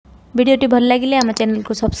वीडियोटी भल लगे आम चैनल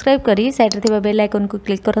को सब्सक्राइब करी साइड रे बेल आइकन को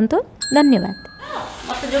क्लिक करंतु। धन्यवाद।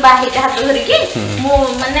 मत जो बाहेटा हाथ धरि के मो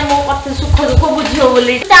माने मो कत सुख दुख बुझियो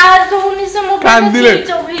बोली तार तो उनिस मो कांदिले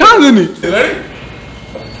कांदनी एलाडी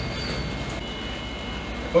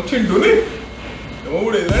ओ चिंटूनी ओ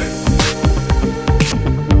उडे एलाडी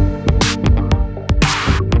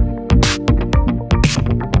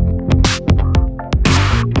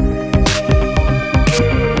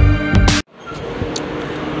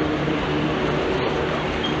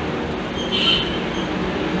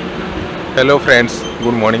hello friends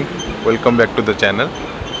good morning welcome back to the channel.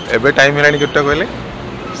 एबे टाइम है केटा कहले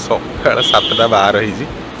सकाल 7:12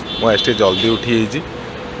 मुझे जल्दी उठी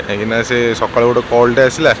कहीं से सकाल गोटे कॉलटे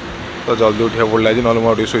आसला तो जल्दी उठा पड़ा ना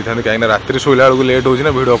मुझे शोई था कहीं रात शोला बेलू लेट हो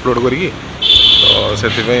वीडियो अपलोड करी तो से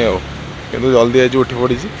जल्दी आज उठी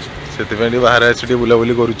पड़ी से बाहर आसी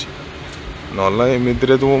बुलाबुली करुँच ना एमती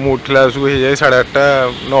तो मुझे उठला हो जाए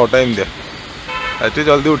 8:30 9टा एमती आज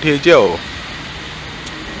जल्दी उठी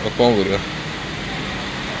कौन कर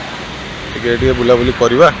बुलाबुली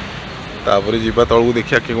करवा तापर जीवा तलू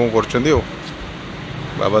देखिया किए कौन कर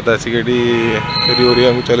बाबा तो आसिक रिओरिया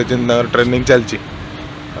को चले ट्रेनिंग चलती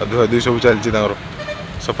धुआधुई सब चलती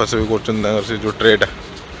सफासफी कर जो ट्रेटा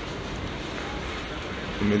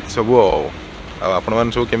एमती सब आपण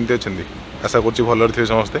मैंने सब केमती अच्छा आशा कर भल थे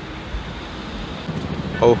समस्ते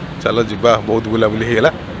हो चलो जीवा बहुत बुलाबुली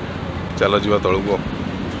होगा चलो जीवा तलू को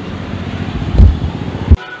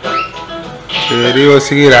तेरी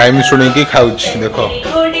बसिकी राइम शुणी खाऊच देख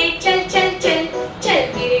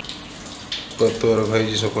पतुआ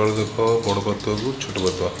खाई सका देख बड़ पतुआ को छोट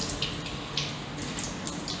पतुआ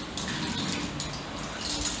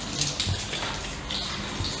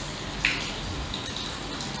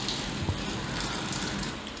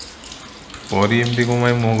परी एमती कौन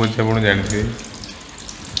मुँह कर जानते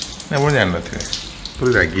आप जान थे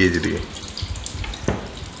पूरी रागी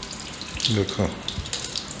देख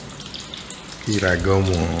कि राग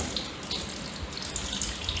मुँह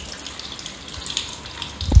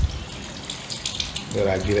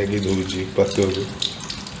रागी रागी दूर पतुआ को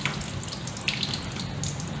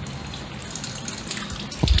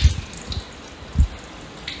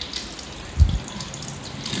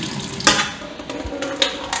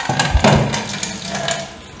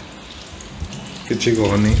किसी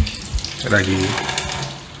कहनी रागी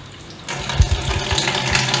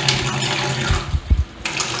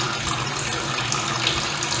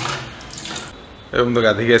एवं तो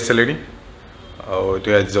गाधिक आस सारे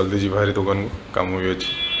आज जल्दी जी भारी दुकान को कम भी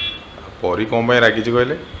अच्छे परी कौन रागी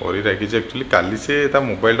कहले परी रागी एक्चुअली काली से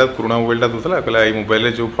मोबाइलटा पुराना मोबाइलटा दूसरा कहला ये मोबाइल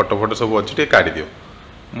जो फोटो फोटो सब अच्छी टे काढ़ी दियो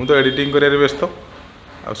मु तो एडिटिंग कर व्यस्त आ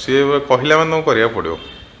सी कहला मैंने तुमको कराया पड़ो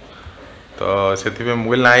तो से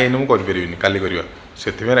मोबाइल ना मुझे करें काली करवा से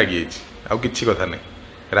रागी आउ कि कथा नहीं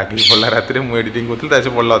रागी पड़ा रात में मुझे एडिटिंग करी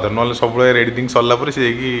पड़ा था ना सब एडिटिंग सरला से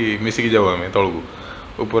मिसिकी जाऊ आम तलू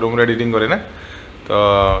ऊपर मुझे एडिटिंग करे ना तो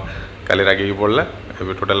काली रागी पड़ा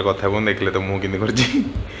ए टोटाल कथा कौन देखले तो मुझे कि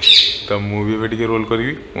तो मुझे टे रोल करी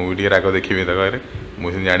मुझे राग देखी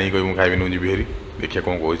मुझे जानी कह मुझे खाइबी जी हेरी देखिए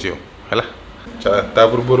कौन कहला ता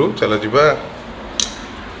पूर्व चलो जीवा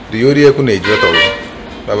रिओरिया को नहीं जा तलू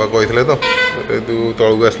बाबा कही तो तू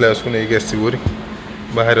तलू आसले आसू नहीं आसबरी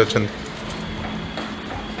बाहर अच्छा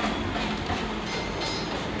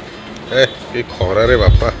ए खरा रे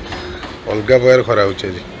बापा अलग प्रकार खरा हो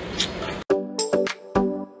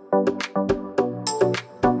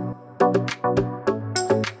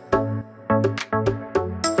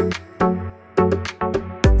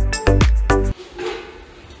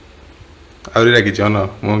आहरी रागी ना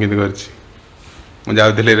मुझे कि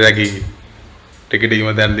जाऊली रागी टिके टिके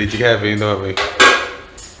मत आनी खाया दवाई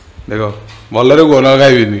देख भलरे कह ना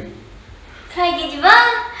खाइबी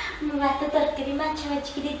माछ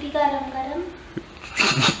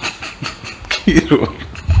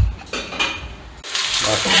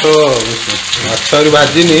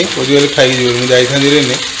भाजिनी कौन खाई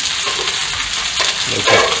मुझे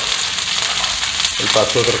पाथ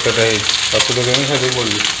तरकारी पाथ तरकारी खाई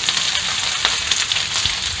पड़ी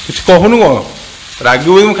किसी कहूनु कौन रागी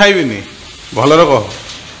मुझे खाइबी भलर कह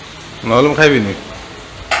ना खाइबी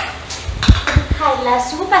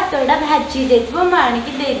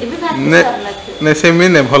नहीं सेमी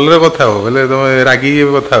नहीं भलरे कथा हो बोले तुम रागी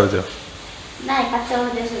कथा हो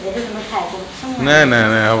ना ना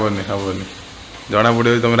ना हेनी हेनी जना पड़े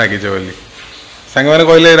तुम रागिच बोली सांग मैंने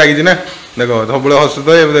कहले रागिच ना देख सब हसु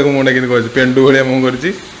तो देख मुझे कि पेंडू भाया मुँह कर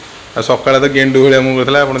सका तो गेंडू भाया मुँह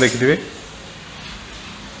करता आप देखिए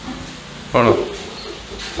कौन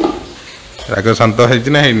राग शांत है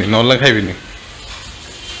ना खाइबी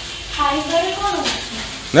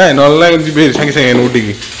ना ना जी सागे सागे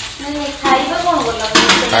उठिकी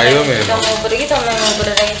ଖାଇବା ମେନ୍ ତମ ଉପରେ କି ତମେ ମୋ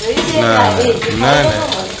ଉପରେ ରାଗିଛି ନା ନା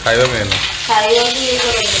ଖାଇବା ମେନ୍ ଖାଇବା କି ଇଏ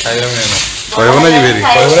କରନ୍ତି ଖାଇବା ମେନ୍ କହିବ ନା ଯିବେରି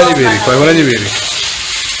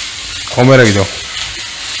କଣ ପାଇଁ ରାଗିଛ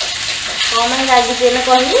କଣ ପାଇଁ ରାଗିଛି ଏଇନେ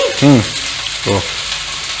କହିବି ଓ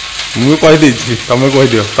ମୁଁ କହିଦେଇଛି ତମେ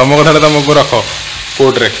କହିଦିଅ ତମ କଥାଟା ତମକୁ ରଖ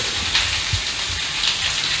କୋର୍ଟରେ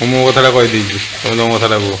ମୁଁ ମୋ କଥାଟା କହିଦେଇଛି ତମେ ତମ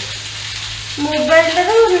କଥାଟା କୁହ ମୋବାଇଲଟା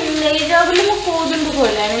ତ ନେଇଯାଅ ବୋଲି ମୁଁ କୋଉ ଦିନଠୁ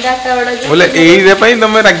କହିଲାଣି ଡାଟା ଗୁଡା ବୋଲେ ଏଇଟା ପାଇଁ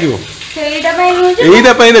ତମେ ରାଗିବ ସେଇଟା ପାଇଁ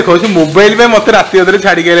ଏଇଟା ପାଇଁ ଦେଖ ସେ ମୋବାଇଲ ପାଇଁ ମତେ ରାତି ଅଧରେ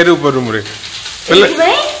ଛାଡିକି ଆଇଲେ ଉପର ରୁମରେ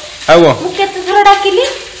ଆଉ କଣ ମୁଁ କେତେ ଥର ଡାକିଲି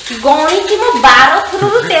ଗଣିକି ମୁଁ 12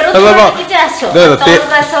 ଥରରୁ 13 ଥର ଡାକିଛି ଆସ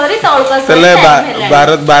ତଳକୁ ଆସ ହେରି ତଳକୁ ଆସ ତାହେଲେ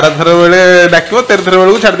 12 ଥର ବେଳେ ଡାକିବ 13 ଥର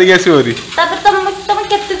ବେଳକୁ ଛାଡି ଦେଇକି ଆସିବ ହେରି ତାପରେ ତମେ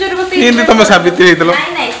କେତେ ଜୋରେ ମତେ କେମିତି ତମେ ସାବିତ୍ରୀ ହେଇଥିଲ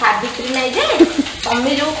ନାଇଁ ସାବିତ୍ରୀ ନାଇଁ ଯେ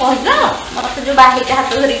ତମେ ଯୋଉ କହିଲ ମତେ ଯୋଉ ବାହିଟା ହାତ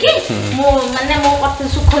ଧରିକି ମୁଁ ମାନେ ମୋ କଥା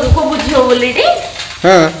ସୁଖ ଦୁଃଖ ବୁଝିବ ବୋଲିଟି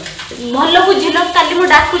ହଁ ଭଲ ବୁଝିଲ କାଲି ମୁଁ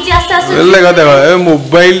ଡାକୁଛି ଆସ୍ତେ ଆସ୍ତେ ଦେଖ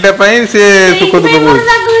ମୋବାଇଲଟା ପାଇଁ ସେ ସୁଖ ଦୁଃଖ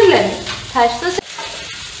ଫାଷ୍ଟ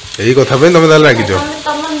ଏଇ କଥା ପାଇଁ ତମେ ତାହେଲେ ରାଗିଛ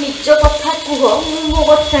ତମ ନିଜ କଥା କୁହ ମୁଁ ମୋ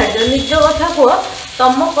କଥା ଛାଡ଼ିଦିଅ ନିଜ କଥା କୁହ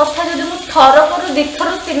ତମ କଥା ଯଦି ମୁଁ ଥରକରୁ 2 ଥର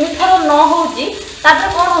 3 ଥର ନ ହଉଛି ତାପରେ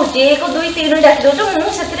କଣ ହଉଛି 1 2 3 ଡାକି ଦଉଛ ମୁଁ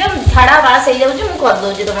ସେଥିରେ ଝାଡା ବାସ ହେଇଯାଉଛି ମୁଁ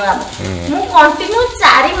କରିଦଉଛି ତମ କାମ ମୁଁ କଣ୍ଟିନ୍ୟୁ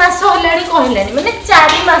 4 ମାସ ହେଲାଣି କହିଲାଣି ମାନେ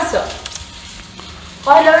 4 ମାସ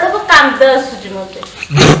କହିଲା ବେଳକୁ କାନ୍ଦ ଆସୁଛି ମତେ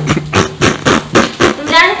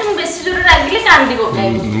ଜାଣିଛୁ ମୁଁ ବେଶୀ ଜୋରେ ରାଗିଲେ କାନ୍ଦି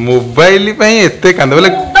ପକାଇବି ମୋବାଇଲ ପାଇଁ ଏତେ କାନ୍ଦ ବୋଲେ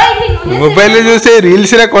ମୋବାଇଲ ଯୋଉ ସେ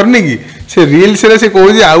ରିଲ୍ସ ରେ କରନି କି ସେ ରିଲ୍ସ ରେ ସେ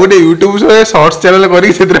କହୁଛି ଆଉ ଗୋଟେ ୟୁଟ୍ୟୁବ ସର୍ଟସ ଚ୍ୟାନେଲ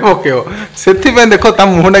କରିକି ସେଥିରେ ପକେଇବ ସେଥିପାଇଁ ଦେଖ ତା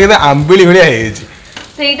ମୁହଁଟା କିନ୍ତୁ ଆମ୍ବିଳି ଭଳିଆ ହେଇଯାଇଛି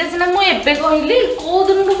ସେଇଟା ସିନା ମୁଁ ଏବେ କହିଲି କୋଉ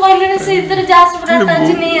ଦିନଠୁ କହିଲେଣି ସେ ଭିତରେ ଯାହା ସବୁ ଡାଟା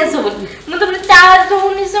ଅଛି ନେଇ ଆସ ବୋଲି ମୁଁ ତ ଚାର୍ଜ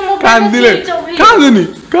ହଉନି ସେ ମୋବାଇଲ କାନ୍ଦିଲେ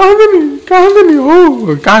କାନ୍ଦିନି ଓ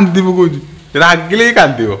କାନ୍ଦି ପକଉଛି ରାଗିଲେ ହିଁ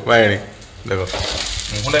କାନ୍ଦିବ ବାଇଣି ଦେଖ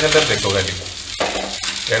ମୁହଁଟା କେତେ ଦେଖ କାଲି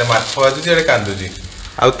ଏଡେ ମାଛ ବାଜୁଛି ଏଡେ କାନ୍ଦୁଛି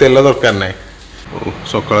ଆଉ ତେଲ ଦରକାର ନାହିଁ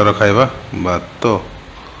ସକାଳର ଖାଇବା ଭାତ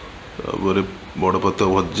ତାପରେ ବଡ଼ ପାତ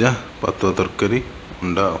ଭଜା ପାତ ତରକାରୀ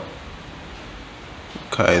ଅଣ୍ଡା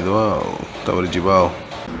ଖାଇଦେବା ଆଉ ତାପରେ ଯିବା ଆଉ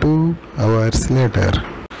 2 hours later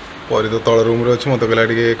ପରି ତ ତଳ ରୁମ୍ରେ ଅଛି ମୋତେ କହିଲା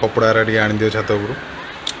ଟିକେ କପଡ଼ା ଟିକେ ଆଣିଦିଅ ଛାତ ଉପରୁ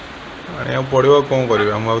ଆଣିବାକୁ ପଡ଼ିବ ଆଉ କ'ଣ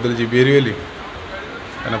କରିବା ମୁଁ ଭାବୁଥିଲି ଯିବି ହେରି ବୋଲି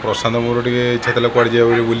କାହିଁକିନା ପ୍ରଶାନ୍ତ ମୋର ଟିକେ ଇଚ୍ଛା ଥିଲା କୁଆଡ଼େ ଯିବା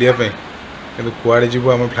ବୋଲି ବୁଲିବା ପାଇଁ କିନ୍ତୁ କୁଆଡ଼େ ଯିବୁ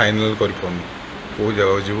ଆମେ ଫାଇନାଲ୍ କରିପାରୁନୁ କେଉଁ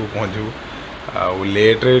ଜାଗାକୁ ଯିବୁ ପହଞ୍ଚିବୁ ଆଉ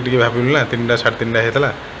ଲେଟ୍ରେ ଟିକେ ଭାବିଲୁ ନା 3ଟା 3:30 ହେଇଥିଲା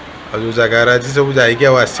ଆଉ ଯେଉଁ ଜାଗାରେ ଅଛି ସବୁ ଯାଇକି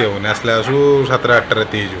ଆଉ ଆସି ହେବନି ଆସିଲା ଆସୁ 7ଟା 8ଟା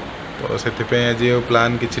ରାତି ହେଇଯିବ ତ ସେଥିପାଇଁ ଆଜି ଆଉ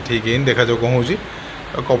ପ୍ଲାନ୍ କିଛି ଠିକ୍ ହେଇନି ଦେଖାଯାଉ କ'ଣ ହେଉଛି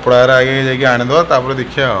ଆଉ କପଡ଼ାରେ ଆଗେ ଯାଇକି ଆଣିଦେବା ତାପରେ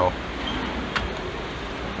ଦେଖିବା ଆଉ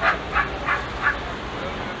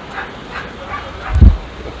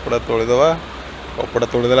କପଡ଼ା ତୋଳିଦେବା କପଡ଼ା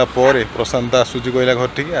ତୋଳିଦେଲା ପରେ ପ୍ରଶାନ୍ତ ଆସୁଛି କହିଲା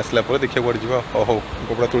ଘରଠିକି ଆସିଲା ପରେ ଦେଖିବା କୁଆଡ଼େ ଯିବା ହଉ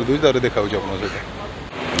କପଡ଼ା ତୋଳି ଦେଉଛି ତାପରେ ଦେଖା ହେଉଛି ଆପଣଙ୍କ ସହିତ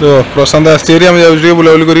ତ ପ୍ରଶାନ୍ତ ଆସିଛି ହେରି ଆମେ ଯାଉଛୁ ଟିକେ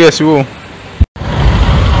ବୁଲାବୁଲି କରିକି ଆସିବୁ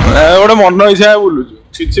ଗୋଟେ ମନ ଇଚ୍ଛା ବୁଲୁଛୁ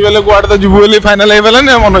କିଛି ବେଲେ କୁଆଡ଼େ ତ ଯିବୁ ବୋଲି ଫାଇନାଲ୍ ହେଇପାରିଲାନି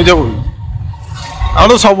ମନ ଇଚ୍ଛା ବୁଲୁଛୁ ଆଉ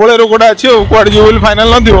ତ ସବୁବେଳେ ରୋଗଟା ଅଛି ଆଉ କୁଆଡ଼େ ଯିବୁ ବୋଲି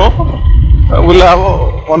ଫାଇନାଲ୍ ନଥିବ ବୁଲା ହବ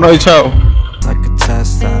ମନ ଇଚ୍ଛା ଆଉ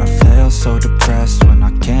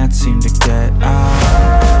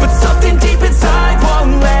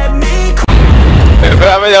ଏବେ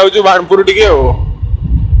ଆମେ ଯାଉଛୁ ବାଣପୁର ଟିକେ ଆଉ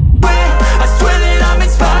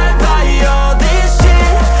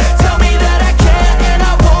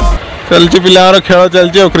ଚାଲିଛି ପିଲାଙ୍କର ଖେଳ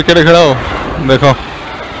ଚାଲିଛି ଆଉ କ୍ରିକେଟ ଖେଳ ଆଉ ଦେଖ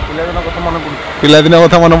ପିଲାଦିନ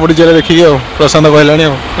କଥା ମନେ ପଡୁଛି ଦେଖିକି ଆଉ ପ୍ରଶାନ୍ତ କହିଲାଣି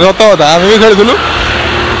ଆଉ ସତ କଥା ଆମେ ବି ଖେଳୁଥିଲୁ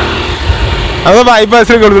ଆମେ ତ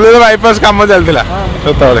ବାଇପାସରେ ଖେଳୁଥିଲୁ ବାଇପାସ କାମ ଚାଲିଥିଲା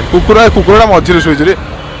ସେତେବେଳେ କୁକୁରଟା ମଝିରେ ଶୋଇଛି ରେ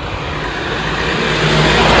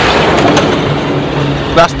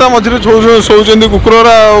ରାସ୍ତା ମଝିରେ ଶୋଉଛନ୍ତି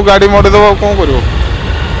କୁକୁରରା ଆଉ ଗାଡ଼ି ମଡ଼େଇଦେବ ଆଉ କ'ଣ କରିବ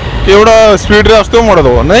କିଏ ଗୋଟେ ସ୍ପିଡ଼ରେ ଆସୁଥିବ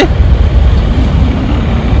ମଡ଼େଇଦେବ ନାଇଁ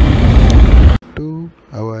 2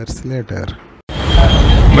 hours later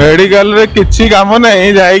ମେଡିକାଲରେ କିଛି କାମ ନାହିଁ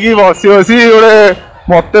ଯାଇକି ବସି ବସି ଗୋଟେ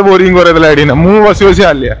ମତେ ବୋରିଂ କରେଇଦେଲା ଏଠି ନା ମୁଁ ବସି ବସି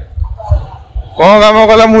ହାଲିଆ କ'ଣ କାମ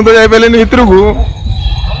କଲା ମୁଁ ତ ଯାଇପାରିଲିନି ଭିତରକୁ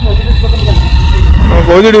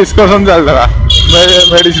କହୁଛି ଡିସ୍କସନ୍ ଚାଲିଥିଲା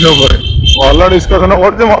ମେଡିସିନ ଉପରେ ଭଲ ଡିସ୍କସନ୍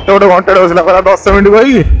କରୁଛି ମତେ ଗୋଟେ ଘଣ୍ଟାଟେ ବସିଲା କହିଲା 10 ମିନିଟ୍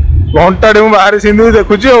କହିକି ଘଣ୍ଟାଟେ ମୁଁ ବାହାରେ ସିନ୍ଧି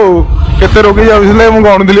ଦେଖୁଛି ଆଉ କେତେ ରୋଗୀ ଯାଉଥିଲେ ମୁଁ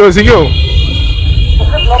ଗଣୁଥିଲି ବସିକି ଆଉ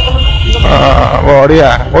ବଢିଆ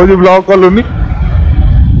କହୁଛି ବ୍ଲକ୍ କଲୁନି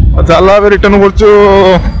ଚାଲ ଏବେ ରିଟର୍ନ କରୁଛୁ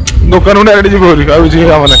ଦୋକାନକୁ ଡାଇରେକ୍ଟ ଯିବୁ ଭାବୁଛି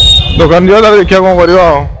ମାନେ ଦୋକାନ ଯିବା ତାପରେ ଦେଖିବା କ'ଣ କରିବା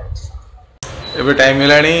ଆଉ ଏବେ ଟାଇମ୍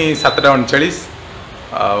ହେଲାଣି 7:39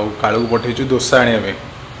 ଆଉ କାଳୁକୁ ପଠେଇଛୁ ଦୋସା ଆଣିବା ପାଇଁ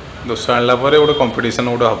ଦୋସା ଆଣିଲା ପରେ ଗୋଟେ କମ୍ପିଟିସନ୍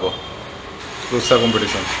ଗୋଟେ ହେବ ଦୋସା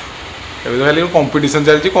କମ୍ପିଟିସନ୍ ଏବେ ତ ଖାଲି କମ୍ପିଟିସନ୍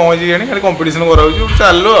ଚାଲିଛି କ'ଣ ହେଇଛି ଜାଣି ଖାଲି କମ୍ପିଟିସନ୍ କରାହେଉଛି ଗୋଟେ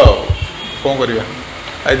ଚାଲୁ ଆଉ କ'ଣ କରିବା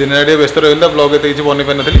ଆଜି ଦିନରେ ଟିକେ ବ୍ୟସ୍ତ ରହିଲା ବ୍ଲଗ୍ ଏତେ କିଛି ବନେଇ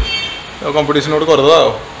ପାରିନଥିଲି ତ କମ୍ପିଟିସନ୍ ଗୋଟେ କରିଦେବା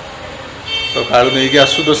ଆଉ ତ କାଳୁ ନେଇକି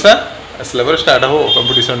ଆସୁ ଦୋସା आसला पर स्टार्ट हो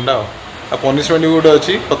कंपटीशनटा आ पनिशमेंट भी गोटे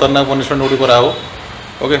अच्छी खतरनाक पनिशमेंट गोटे करा हो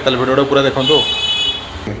ओके ताले भिडियोटा पूरा देखो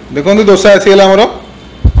देखो दोसा आसीगला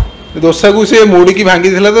आमर दोसा को सी मोड़ी की भांगी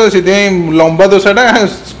तो से लंबा दोसाटा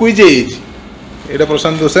स्क्विज यहाँ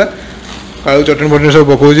प्रशांत दोसा कालू चटनी फटनी सब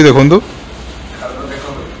पकाऊँ देखो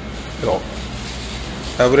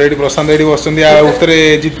तापर ये प्रशांत ये बस उत्तर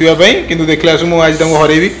जितवाई कि देखला मुझे आज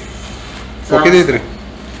हरैबी पकई दे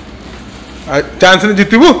चांस नहीं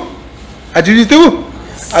जितबू आज जितबू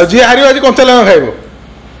आ जी हार आज कंचा लगा खाइब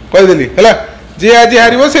कहीदेली है जी आज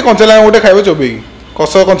हार से कंचा लगा गोटे खाइब चोबेकी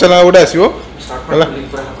कस कंचा लगा गोटे आसो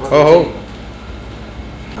हो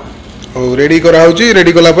हो रेडी कराऊँगी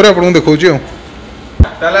रेडी कलापर आपको देखा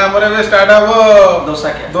स्टार्ट हम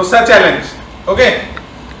dosa challenge okay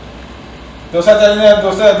dosa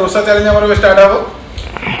challenge हमारे स्टार्ट हम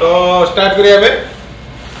तो स्टार्ट करिए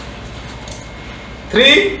 3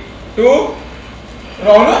 2 3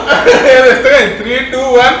 2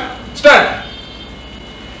 1 स्टार्ट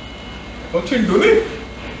चिंटू नहीं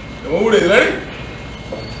उड़े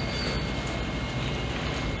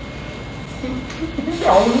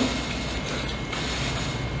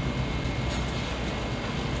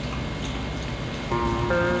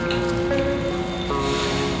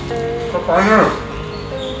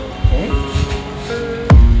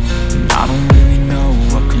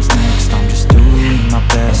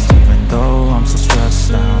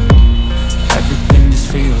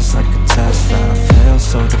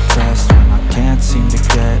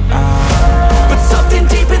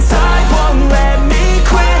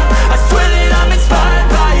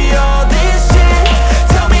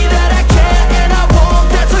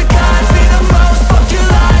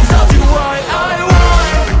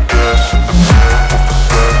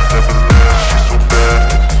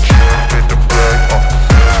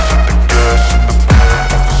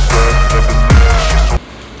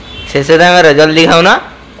शेष जल्दी खाऊ ना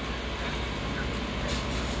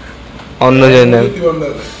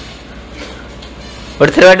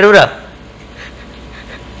उड़ते बाटे पूरा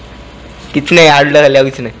कितने आड़ लगा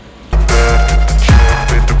कुछ नहीं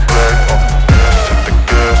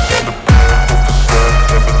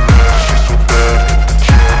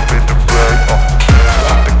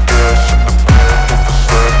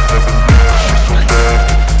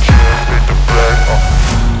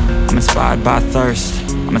by thirst,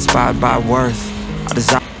 I'm inspired by worth. I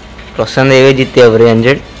desire. प्रशांत ये जीते अब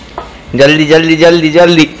 100 जल्दी जल्दी जल्दी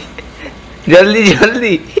जल्दी जल्दी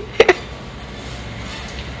जल्दी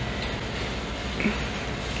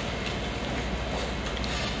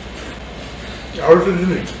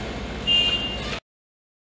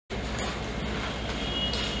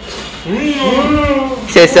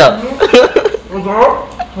शेष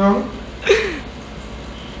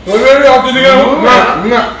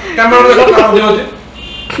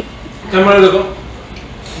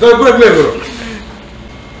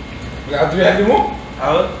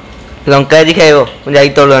लंका आज खाइब मुझे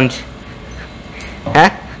तो लंच हाँ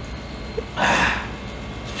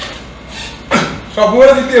सब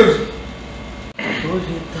जीती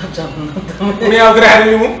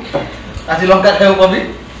आज लंका खाइब कभी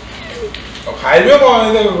खाइबे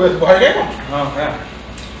भय क्या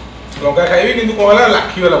लंका खाइबी कि कौन है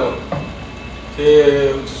लाखीगला मोर से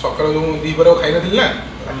सकाल जो दीपर खाई ना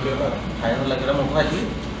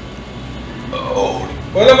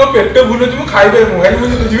कहला मोर पेट भूल मुझे खाइबे मुझे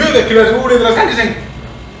मुझे जीवे देखला सब उड़े दिला सांगे सांगे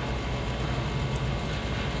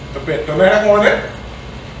तो पेट में एटा कौन है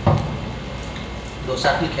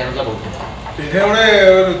दोसा की खेलला बहुत सीधे उड़े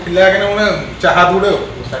थिला के ना चाहा दुड़े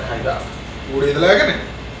दोसा खाइबा उड़े दिला के ने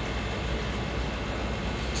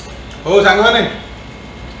हो सांग माने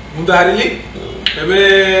मु तो हारिली एबे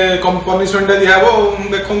कम पनिशमेंट दिया हो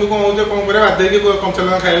देखो कौन हो कौन करे बाध्य कि कंचा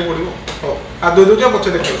लगा खाइबे पड़िबो हो आ दो दो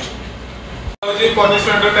पछे देखो जी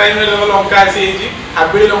पनिशमेंट टाइम हे लंका आसी जी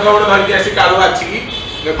हाबिली लंका गोटे धरिक आसी कालो आछि की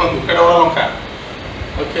देखो केटा बड़ा लंका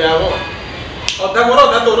ओके आबो अधा मोर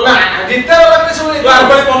अधा तोर ना जिते वाला के सब बार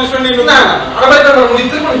बार पनिशमेंट नहीं ना ना अरे भाई तो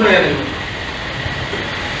जिते पनिशमेंट नहीं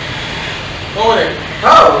ओरे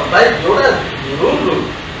हां भाई जोड़ा रूल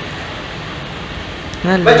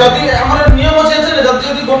भाई जदी हमर नियम छै जे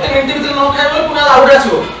जदी गोटे मिनिट भीतर न खाइबो पुरा आउट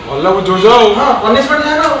आछो भल्ला जो जो हां पनिशमेंट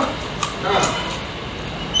है ना हां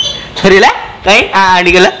छरीला कहीं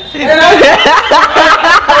आड़ी गला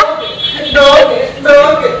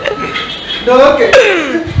डोके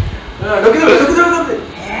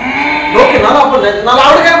डोके ना अपन ना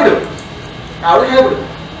आउट खाइ पड़ो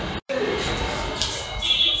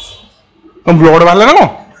हम ब्लड वाला ना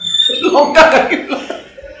लंका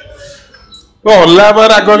तो हल्ला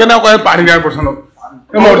पर आगो के ना कोई पानी गाय परसन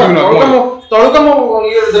ए मोर दिन ତଳକୁ ମୁଁ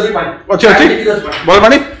ଇଏ ଦେବି ପାଣି ଅଛି ଅଛି ଭଲ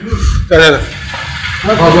ପାଣି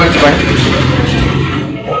ଭଗବାନ ପାଣି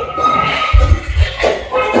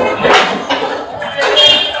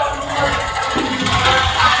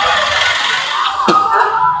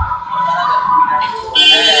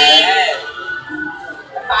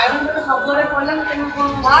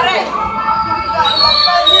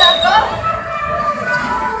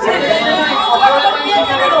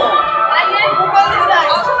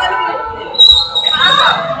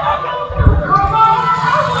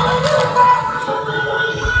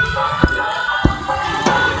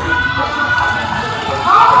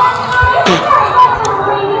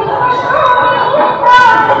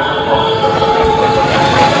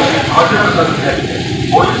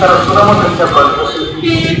ଓଡ଼ିଶାର ସୁନାମଧନ୍ୟ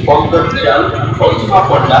କଣ୍ଠଶିଳ୍ପୀ ପଙ୍କଜ ଚାଲ ଅସୀମା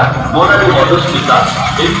ପଣ୍ଡା ମୋନାଲି ମଧୁସ୍ମିତା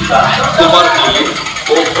ଦୀପିକା କୁମାର କୋହଲି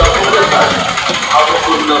ଓ ପ୍ରଫୁଲ୍ଲ ଦାସ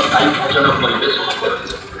ଭାବପୂର୍ଣ୍ଣ ସାଇ ଭଜନ ପରିବେଷଣ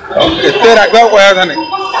କରିଥିଲେ। ଏତେ ରାଗ ଆଉ କହିବା କଥା ନାହିଁ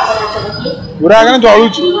ପୁରା ଆଗ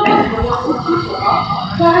ଜଳୁଛି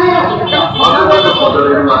ଭଗବତ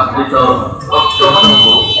ପଦବୀରୁ ଆଶ୍ରିତ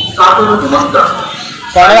ଭକ୍ତମାନଙ୍କୁ ସାଦର ନିମନ୍ତ୍ରଣ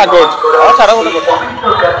କଣ ରାଗ ଅଛି ପବିତ୍ର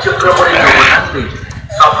କାର୍ଯ୍ୟକ୍ରମରେ ଯୋଗଦାନ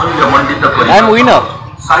ସାଫଲ୍ୟ ମଣ୍ଡିତ କରି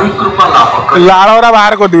ସାଇ କୃପା ଲାଭ କରି ଲାଳ ଗୁରା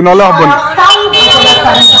ବାହାର କରିଦେବି ନହେଲେ ହବନି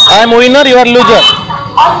I am winner, you are loser.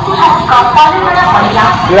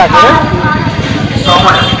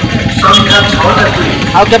 ସମୟ ସଂଖ୍ୟା 6ଟା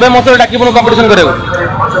ଆଉ କେବେ ମତେ ଡାକିବୁନ କମ୍ପିଟିସନ କରିବାକୁ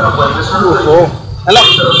ହେଲା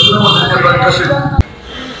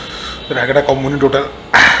ରାଗଟା କମୁନି ଟୋଟାଲ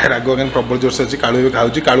ରାଗ କାହିଁକି ପ୍ରବଳ ଜୋରସେ ଅଛି କାଳୁ ଏବେ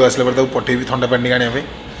ଖାଉଛି କାଳୁ ଆସିଲା ପରେ ତାକୁ ପଠେଇବି ଥଣ୍ଡା ପାଣି ଟିକେ ଆଣିବା ପାଇଁ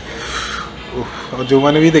ଆଉ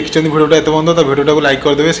ଯେଉଁମାନେ ବି ଦେଖିଛନ୍ତି ଭିଡ଼ିଓଟା ଏତେ ବନ୍ଦ ତା ଭିଡ଼ିଓଟାକୁ ଲାଇକ୍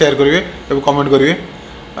କରିଦେବେ ସେୟାର କରିବେ ଏବଂ କମେଣ୍ଟ କରିବେ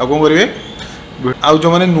ଆଉ କ'ଣ କରିବେ ଆଉ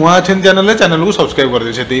ଯେଉଁମାନେ ନୂଆ ଅଛନ୍ତି ଚ୍ୟାନେଲକୁ ସବସ୍କ୍ରାଇବ୍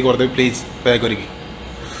କରିଦେବେ ସେତିକି କରିଦେବେ ପ୍ଲିଜ୍ ଦୟା କରିକି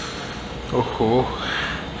ଓହୋ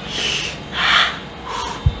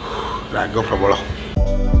ରାଗ ପ୍ରବଳ